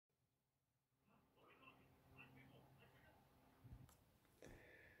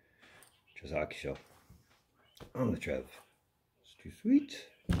Trevs Hockey Show. I'm the Trev. It's too sweet.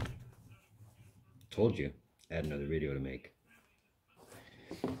 Told you, I had another video to make.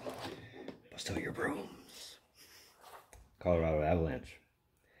 Bust out your brooms. Colorado Avalanche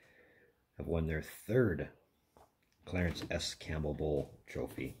have won their third Clarance S. Campbell Bowl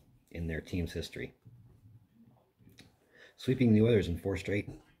trophy in their team's history, sweeping the Oilers in 4 straight.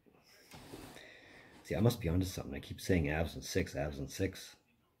 See, I must be onto something. I keep saying Avs in 6, Avs in 6,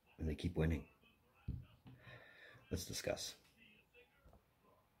 and they keep winning. Let's discuss.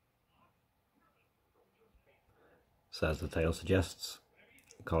 So as the title suggests,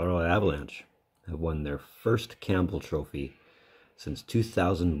 the Colorado Avalanche have won their first Campbell Trophy since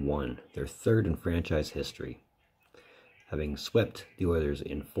 2001, their third in franchise history, having swept the Oilers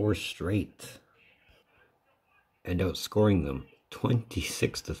in 4 straight and outscoring them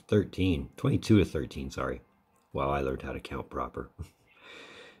 22-13, sorry. Wow, I learned how to count proper.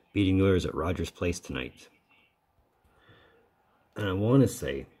 Beating the Oilers at Rogers Place tonight. And I want to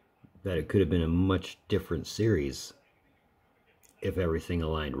say that it could have been a much different series if everything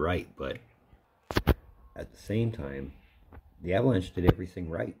aligned right, but at the same time, the Avalanche did everything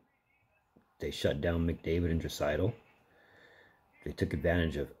right. They shut down McDavid and Draisaitl. They took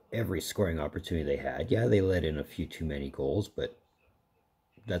advantage of every scoring opportunity they had. Yeah, they let in a few too many goals, but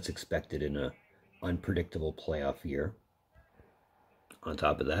that's expected in an unpredictable playoff year. On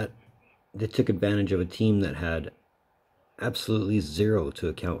top of that, they took advantage of a team that had absolutely zero to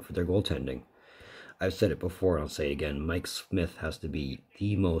account for their goaltending. I've said it before and I'll say it again. Mike Smith has to be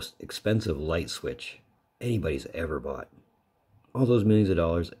the most expensive light switch anybody's ever bought. All those millions of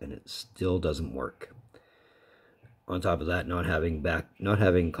dollars and it still doesn't work. On top of that, not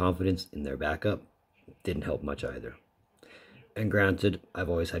having confidence in their backup didn't help much either. And granted, I've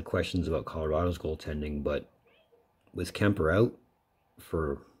always had questions about Colorado's goaltending, but with Kemper out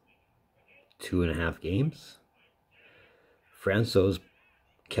for 2.5 games, Francouz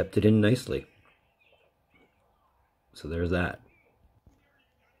kept it in nicely. So there's that.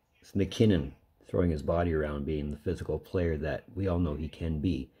 It's McKinnon throwing his body around, being the physical player that we all know he can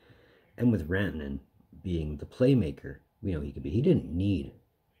be. And with Rantanen being the playmaker we know he could be. He didn't need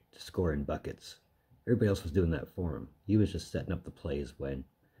to score in buckets. Everybody else was doing that for him. He was just setting up the plays when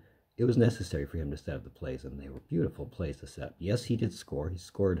it was necessary for him to set up the plays, and they were beautiful plays to set up. Yes, he did score. He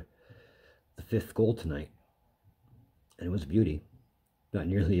scored the 5th goal tonight, and it was a beauty. Not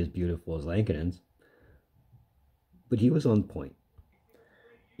nearly as beautiful as Lankinen's, but he was on point.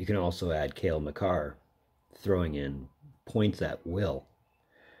 You can also add Cale Makar throwing in points at will.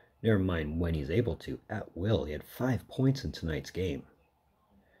 Never mind when he's able to. At will. He had 5 points in tonight's game.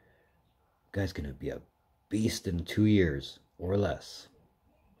 Guy's going to be a beast in 2 years or less.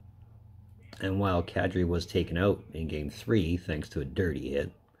 And while Kadri was taken out in Game 3 thanks to a dirty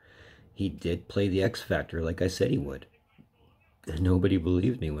hit, he did play the X Factor like I said he would. And nobody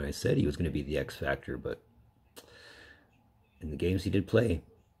believed me when I said he was going to be the X Factor, but in the games he did play,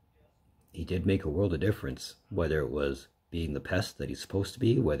 he did make a world of difference, whether it was being the pest that he's supposed to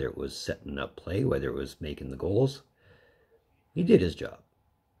be, whether it was setting up play, whether it was making the goals. He did his job.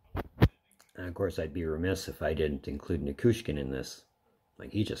 And of course, I'd be remiss if I didn't include Nikushkin in this.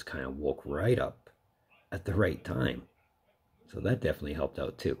 Like, he just kind of woke right up at the right time. So that definitely helped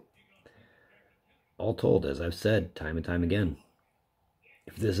out too. All told, as I've said time and time again,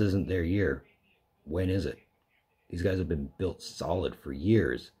 if this isn't their year, when is it? These guys have been built solid for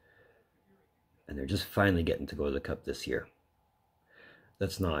years, and they're just finally getting to go to the Cup this year.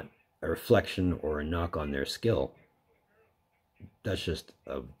 That's not a reflection or a knock on their skill. That's just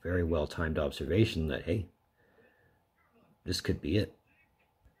a very well-timed observation that, hey, this could be it.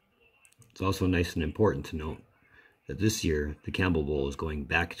 It's also nice and important to note that this year, the Campbell Bowl is going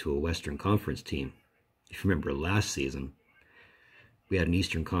back to a Western Conference team. If you remember last season, we had an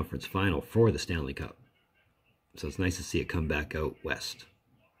Eastern Conference final for the Stanley Cup. So it's nice to see it come back out west.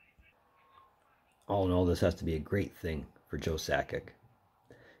 All in all, this has to be a great thing for Joe Sakic.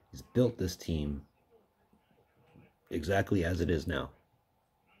 He's built this team exactly as it is now.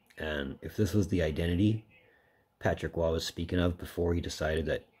 And if this was the identity Patrick Waugh was speaking of before he decided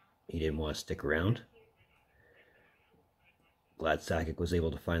that he didn't want to stick around, glad Sakic was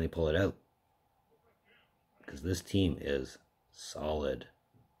able to finally pull it out. Because this team is solid.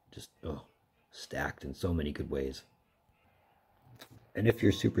 Just, stacked in so many good ways. And if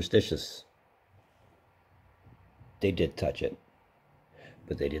you're superstitious, they did touch it,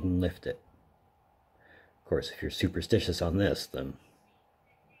 but they didn't lift it. Of course, if you're superstitious on this, then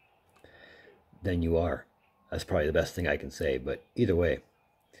you are. That's probably the best thing I can say, but either way,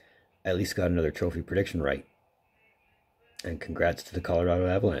 I at least got another trophy prediction right. And congrats to the Colorado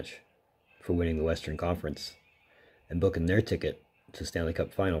Avalanche. for winning the Western Conference and booking their ticket to Stanley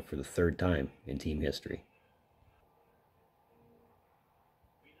Cup Final for the 3rd time in team history.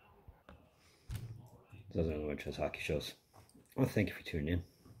 Those are the Winchell's hockey shows. I want to thank you for tuning in.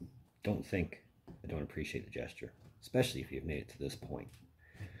 Don't think I don't appreciate the gesture, especially if you've made it to this point.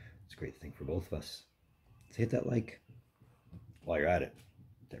 It's a great thing for both of us. So hit that like while you're at it.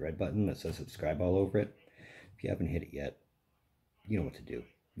 That red button that says subscribe all over it. If you haven't hit it yet, you know what to do.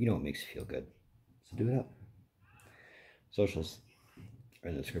 You know what makes you feel good. So do it up. Socials are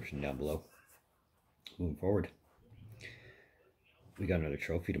in the description down below. Moving forward, we got another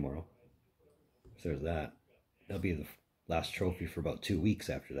trophy tomorrow. So there's that. That'll be the last trophy for about 2 weeks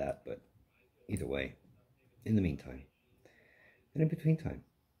after that, but either way, in the meantime, and in between time,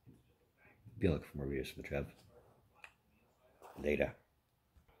 be looking for more videos from the Trev. Later.